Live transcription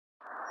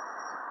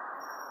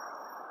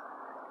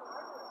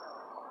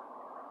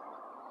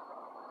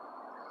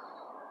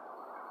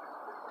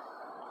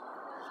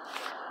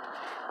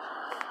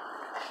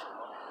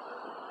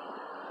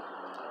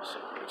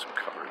Get some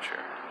coverage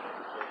here.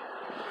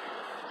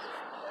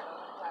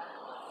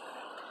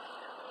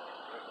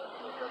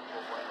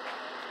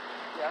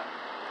 Yeah.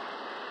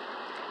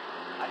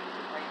 I need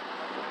to paint.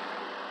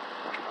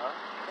 Huh?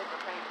 Take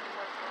the paint.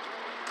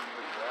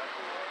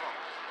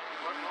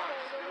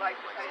 You like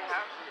what they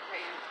have? You pay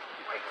in.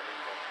 No,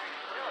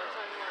 it's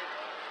only like.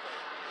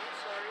 I'm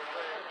sorry,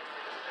 but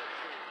it's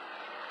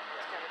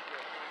kind of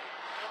good.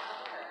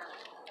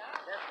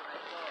 That's what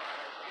I thought.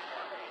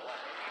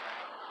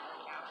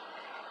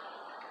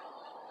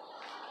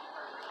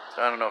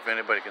 So I don't know if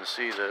anybody can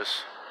see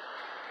this.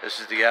 This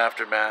is the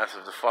aftermath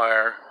of the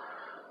fire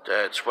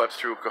that swept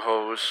through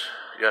Cohoes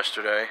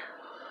yesterday.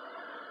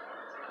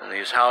 And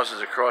these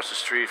houses across the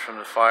street from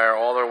the fire,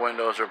 all their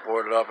windows are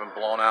boarded up and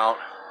blown out.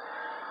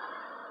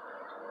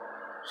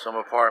 Some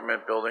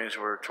apartment buildings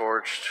were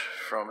torched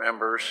from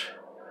embers.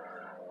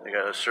 They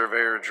got a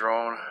surveyor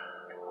drone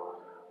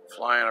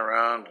flying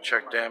around to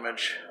check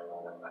damage.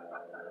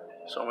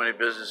 So many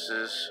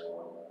businesses.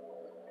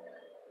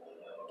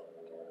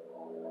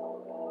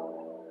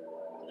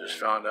 Just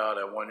found out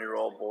a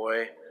 1-year-old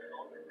boy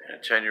and a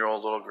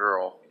 10-year-old little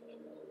girl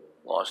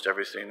lost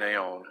everything they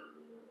owned,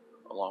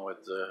 along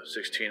with the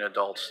 16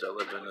 adults that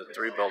lived in the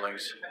 3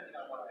 buildings.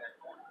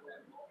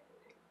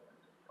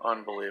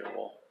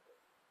 Unbelievable.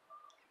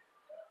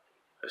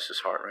 This is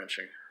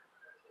heart-wrenching.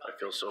 I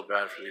feel so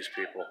bad for these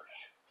people.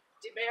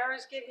 Did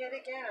Bears get hit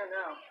again or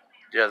no?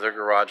 Yeah, their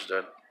garage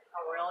did.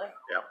 Oh, really?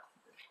 Yeah.